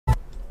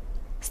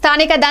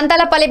స్థానిక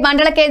దంతాలపల్లి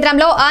మండల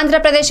కేంద్రంలో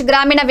ఆంధ్రప్రదేశ్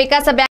గ్రామీణ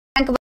వికాస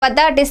బ్యాంక్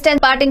వద్ద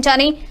డిస్టెన్స్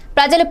పాటించాలని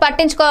ప్రజలు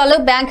పట్టించుకోవాలి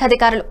బ్యాంక్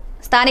అధికారులు.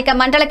 స్థానిక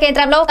మండల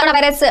కేంద్రంలో కరోనా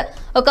వైరస్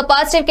ఒక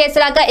పాజిటివ్ కేసు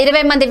రాగా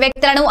 20 మంది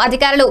వ్యక్తులను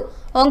అధికారులు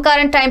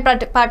క్వారంటైన్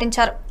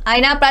పాటించారు.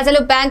 అయినా ప్రజలు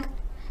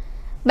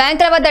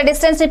బ్యాంకుల వద్ద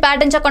డిస్టెన్స్ ని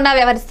పాటించకుండా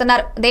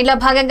వ్యవహరిస్తున్నారు. దీనిలో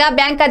భాగంగా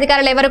బ్యాంక్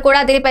అధికారులు ఎవరు కూడా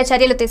దీనిపై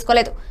చర్యలు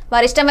తీసుకోలేదు.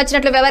 వారి ఇష్టం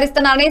వచ్చినట్లు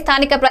వ్యవహరిస్తున్నారని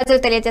స్థానిక ప్రజలు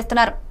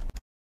తెలియజేస్తున్నారు.